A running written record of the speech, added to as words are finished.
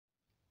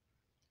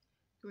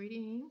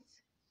Greetings,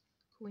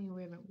 Queen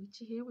Reverend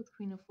Witchy here with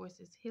Queen of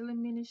Forces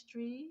Healing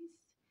Ministries.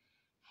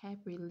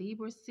 Happy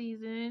Libra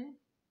season.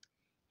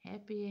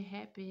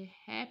 Happy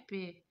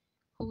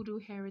Hoodoo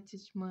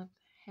Heritage Month.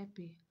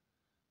 Happy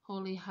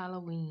Holy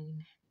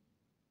Halloween.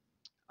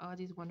 All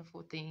these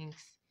wonderful things.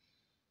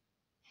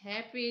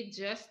 Happy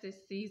Justice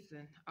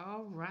season.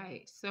 All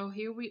right. So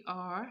here we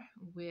are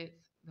with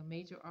the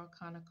major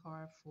Arcana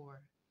card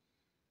for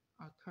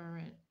our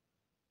current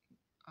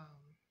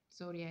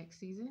zodiac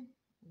season,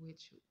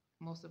 which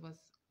most of us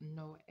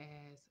know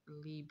as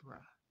Libra.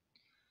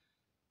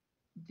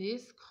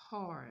 This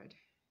card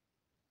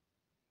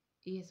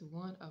is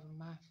one of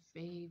my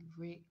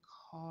favorite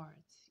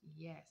cards.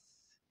 Yes.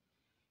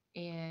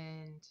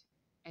 And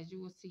as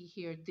you will see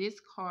here, this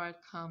card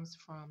comes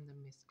from the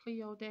Miss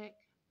Cleo deck,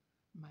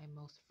 my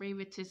most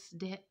favoritist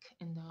deck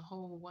in the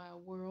whole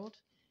wide world.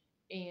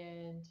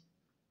 And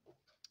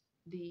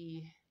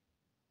the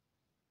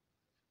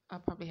I'll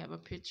probably have a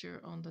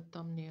picture on the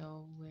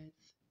thumbnail with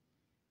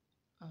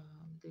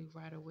the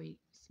Rider-Waite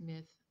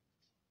Smith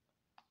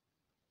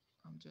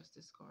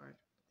Justice card.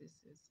 This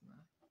is my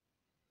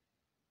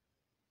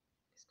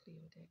Miss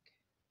Cleo deck.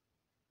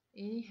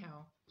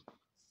 Anyhow,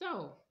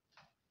 so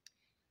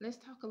let's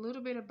talk a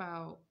little bit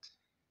about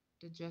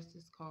the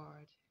Justice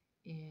card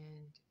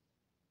and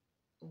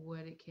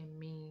what it can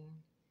mean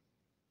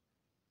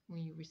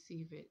when you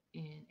receive it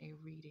in a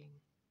reading.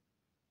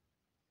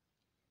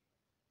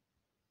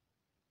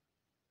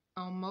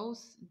 On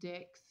most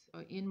decks,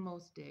 or in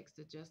most decks,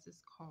 the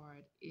Justice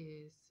card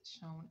is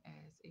shown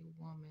as a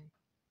woman,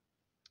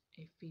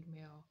 a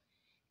female.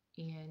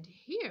 And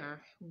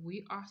here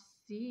we are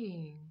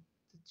seeing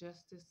the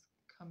Justice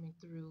coming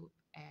through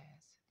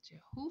as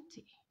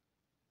Jehuti,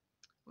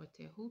 or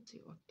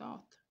Tehuti, or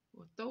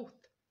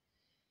Thoth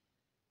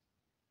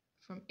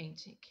from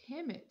ancient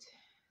Kemet.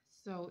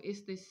 So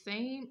it's the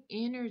same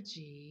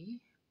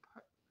energy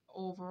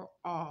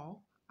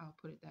overall, I'll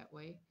put it that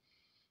way.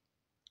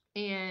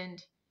 And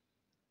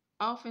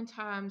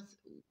oftentimes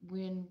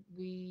when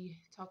we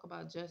talk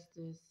about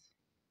justice,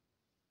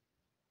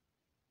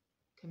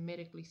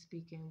 comedically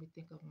speaking, we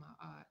think of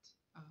Ma'at.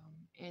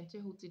 And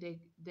Tehuti,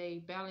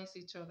 they balance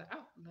each other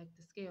out like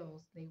the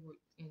scales. They work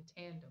in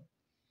tandem.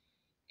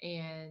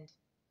 And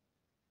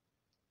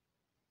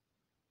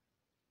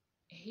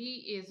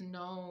he is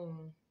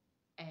known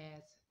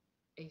as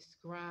a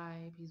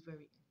scribe. He's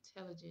very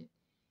intelligent.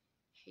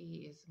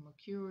 He is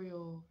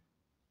mercurial.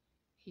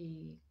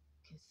 He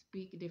can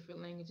speak different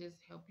languages,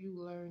 help you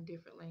learn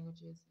different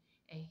languages.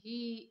 And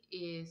he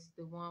is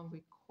the one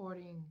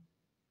recording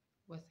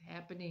what's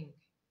happening.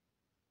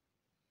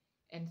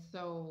 And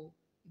so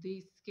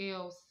these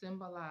scales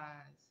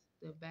symbolize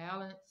the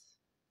balance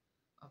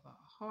of our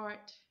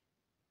heart,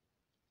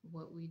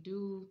 what we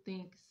do,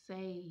 think,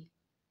 say,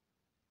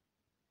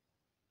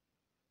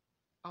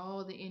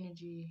 all the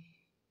energy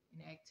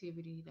and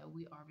activity that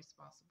we are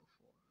responsible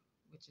for,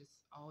 which is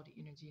all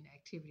the energy and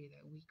activity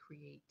that we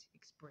create,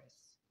 express,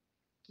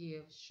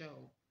 give,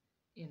 show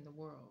in the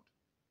world.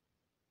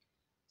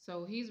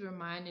 So he's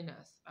reminding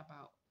us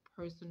about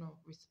personal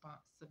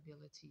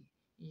responsibility,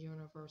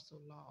 universal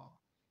law.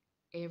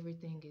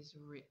 Everything is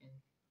written.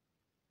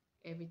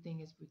 Everything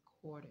is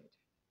recorded,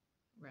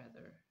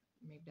 rather.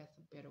 Maybe that's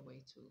a better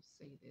way to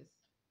say this.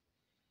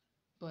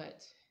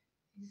 But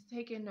he's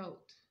taking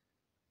note.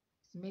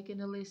 He's making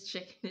a list,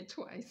 checking it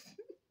twice.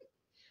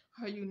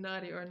 Are you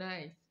naughty or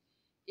nice?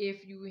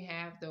 If you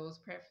have those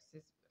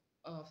preferences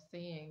of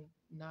saying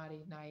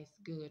naughty, nice,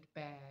 good,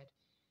 bad,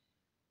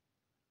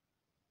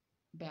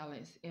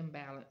 balance,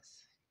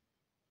 imbalance.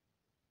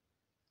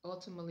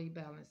 Ultimately,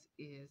 balance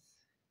is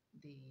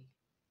the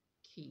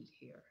key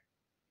here.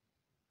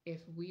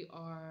 If we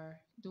are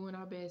doing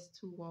our best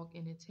to walk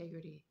in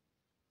integrity,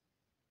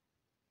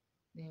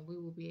 then we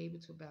will be able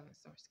to balance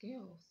our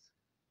scales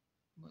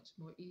much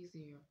more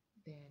easier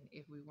than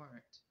if we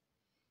weren't.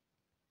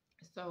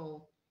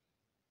 So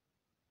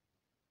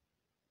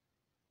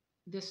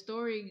the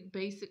story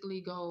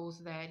basically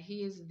goes that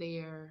he is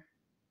there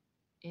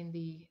in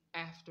the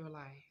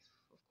afterlife,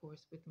 of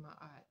course, with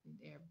Ma'at, and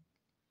there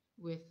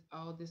with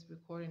all this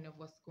recording of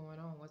what's going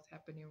on, what's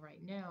happening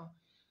right now,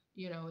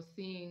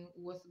 seeing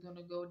what's going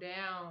to go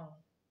down,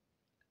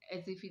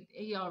 as if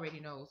he already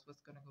knows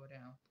what's going to go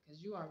down,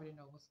 because you already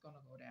know what's going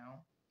to go down.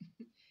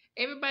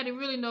 Everybody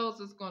really knows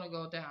what's going to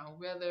go down,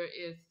 whether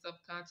it's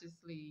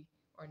subconsciously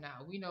or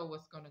not. We know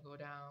what's going to go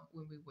down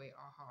when we weigh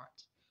our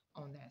heart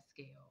on that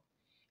scale.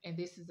 And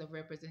this is a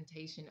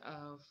representation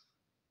of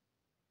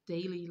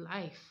daily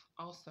life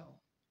also.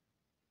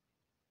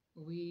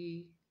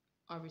 We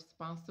are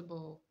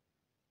responsible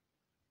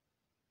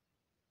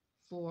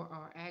for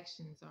our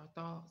actions, our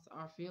thoughts,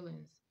 our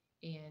feelings,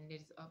 and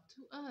it's up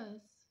to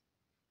us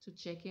to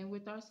check in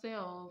with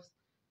ourselves,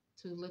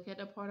 to look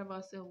at a part of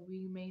ourselves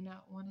we may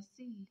not want to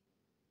see.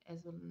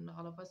 As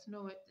all of us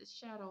know it, the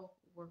shadow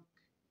work.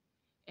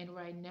 And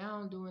right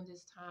now, during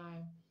this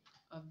time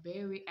of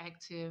very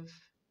active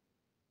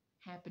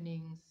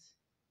happenings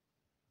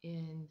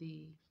in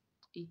the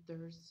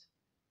ethers,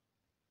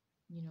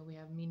 You know, we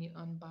have many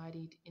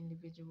unbodied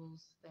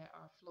individuals that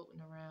are floating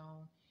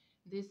around.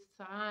 This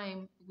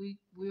time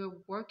we're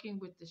working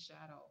with the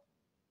shadow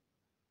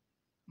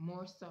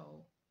more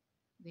so.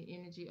 The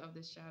energy of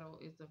the shadow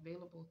is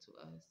available to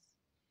us,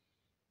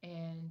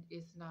 and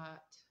it's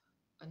not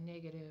a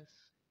negative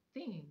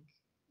thing.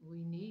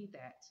 We need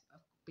that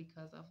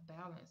because of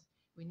balance.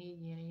 We need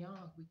yin and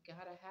yang. We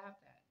gotta have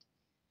that.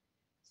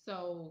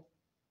 So,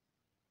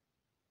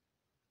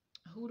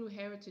 Hoodoo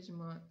Heritage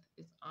Month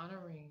is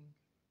honoring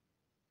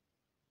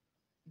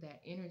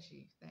that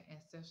energy, that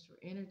ancestral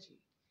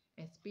energy.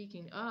 And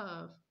speaking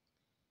of,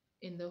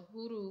 in the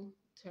Hoodoo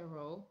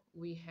Tarot,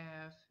 we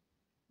have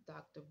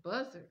Dr.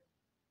 Buzzard,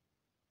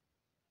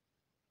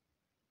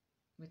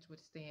 which would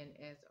stand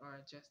as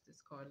our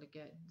justice card. Look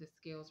at the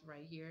scales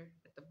right here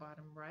at the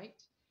bottom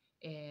right.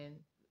 And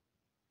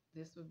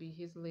this would be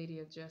his Lady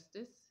of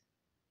Justice.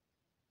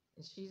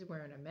 And she's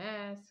wearing a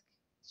mask.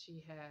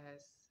 She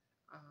has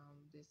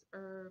this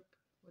herb.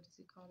 What does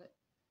he call it?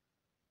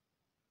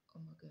 Oh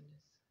my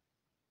goodness.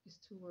 It's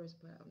two words,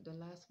 but the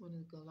last one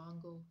is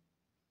galango.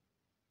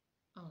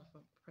 I don't know if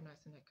I'm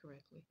pronouncing that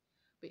correctly.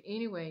 But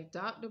anyway,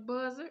 Dr.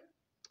 Buzzard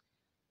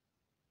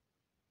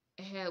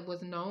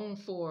was known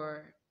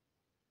for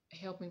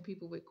helping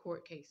people with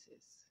court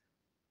cases.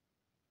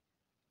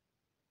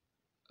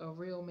 A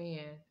real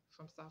man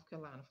from South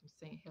Carolina, from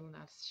St.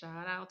 Helena.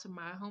 Shout out to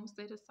my home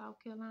state of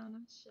South Carolina.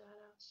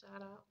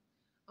 Shout out.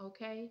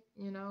 Okay,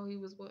 you know, he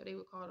was what they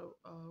would call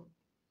a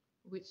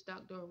witch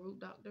doctor, a root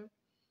doctor,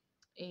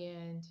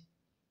 and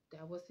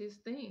that was his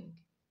thing.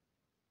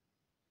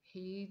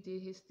 He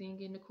did his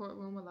thing in the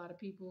courtroom. A lot of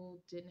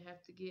people didn't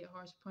have to get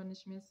harsh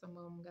punishments. Some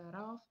of them got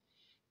off.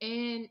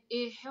 And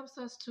it helps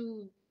us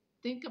to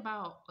think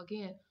about,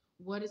 again,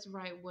 what is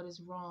right, what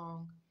is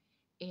wrong,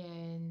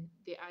 and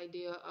the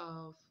idea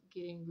of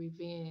getting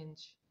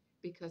revenge,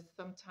 because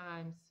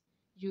sometimes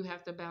you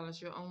have to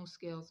balance your own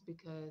scales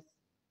because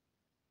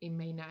it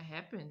may not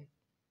happen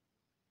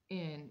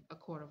in a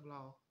court of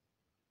law.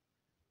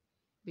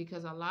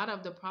 Because a lot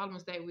of the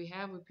problems that we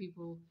have with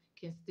people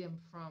can stem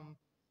from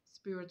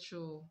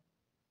spiritual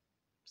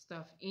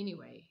stuff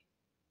anyway,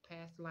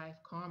 past life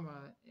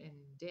karma and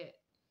debt.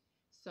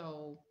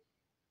 So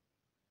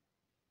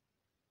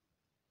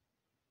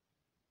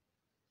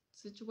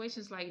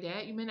situations like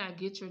that, you may not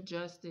get your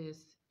justice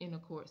in a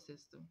court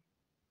system.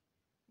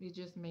 You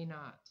just may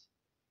not.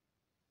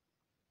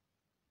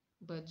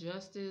 But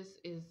justice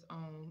is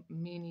on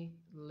many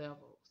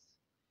levels.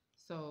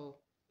 So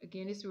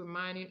again, it's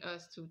reminding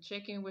us to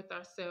check in with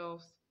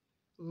ourselves,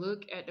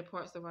 look at the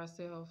parts of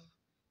ourselves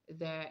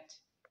that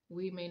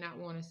we may not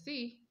want to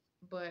see,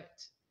 but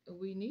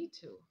we need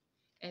to.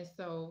 And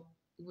so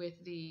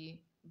with the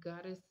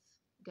Goddess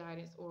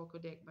Guidance Oracle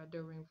deck by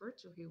Doreen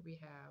Virtue, here we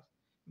have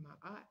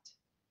Ma'at.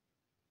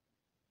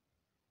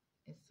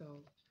 And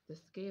so the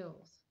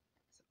scales,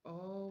 it's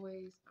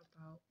always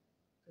about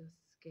the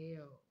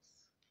scales.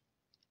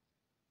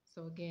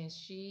 So again,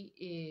 she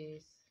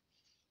is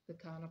the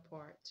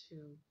counterpart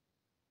to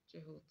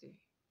Jehuti.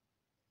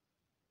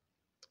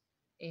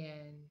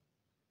 And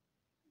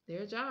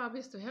their job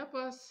is to help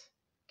us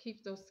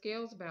keep those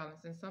scales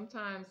balanced. And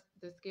sometimes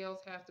the scales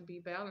have to be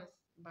balanced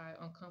by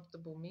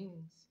uncomfortable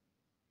means.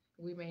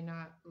 We may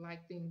not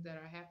like things that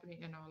are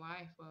happening in our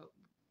life, but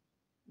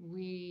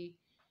we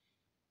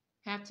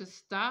have to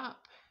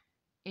stop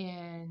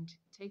and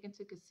take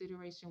into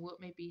consideration what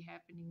may be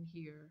happening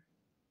here,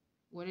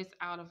 what is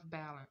out of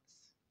balance,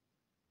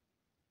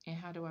 and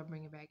how do I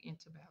bring it back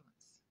into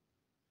balance.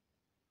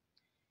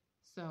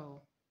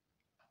 So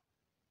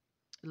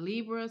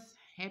Libras,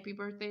 happy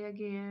birthday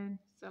again.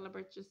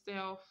 Celebrate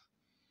yourself.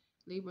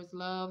 Libras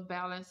love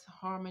balance,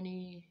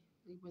 harmony.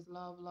 Libras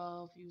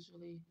love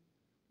usually.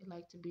 They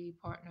like to be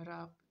partnered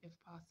up if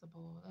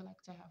possible. They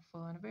like to have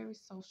fun. Very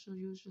social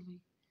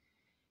usually.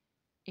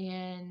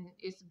 And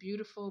it's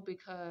beautiful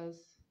because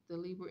the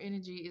Libra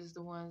energy is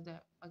the one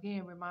that,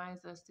 again,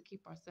 reminds us to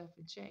keep ourselves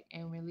in check.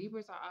 And when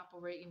Libras are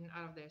operating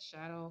out of their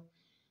shadow,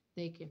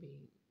 they can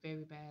be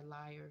very bad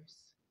liars,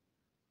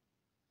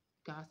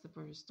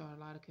 gossipers, start a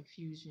lot of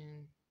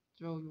confusion,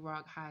 throw you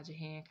rock, hide your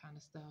hand kind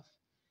of stuff,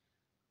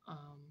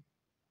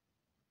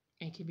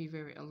 and can be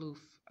very aloof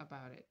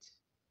about it.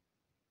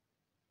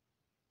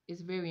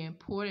 It's very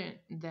important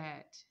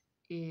that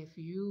if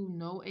you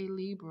know a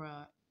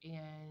Libra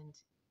and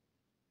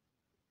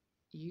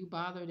you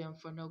bother them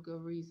for no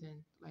good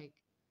reason, like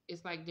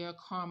it's like their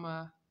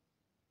karma,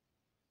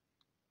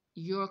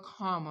 your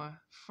karma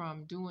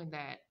from doing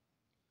that,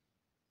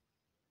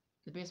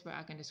 the best way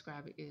I can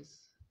describe it is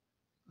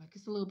like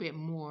it's a little bit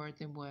more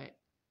than what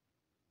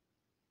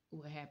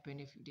would happen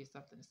if you did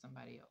something to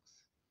somebody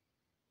else.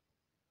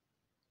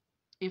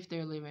 If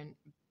they're living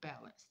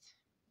balanced,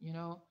 you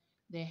know,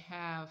 they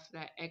have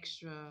that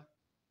extra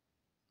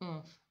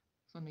oomph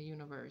from the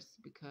universe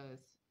because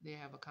they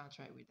have a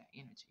contract with that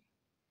energy.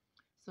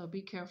 So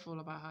be careful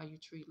about how you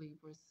treat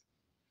Libras.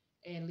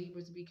 And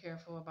Libras, be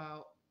careful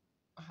about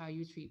how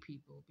you treat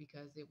people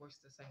because it works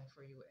the same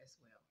for you as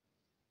well.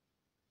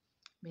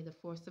 May the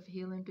force of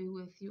healing be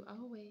with you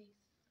always.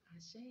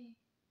 Ashe.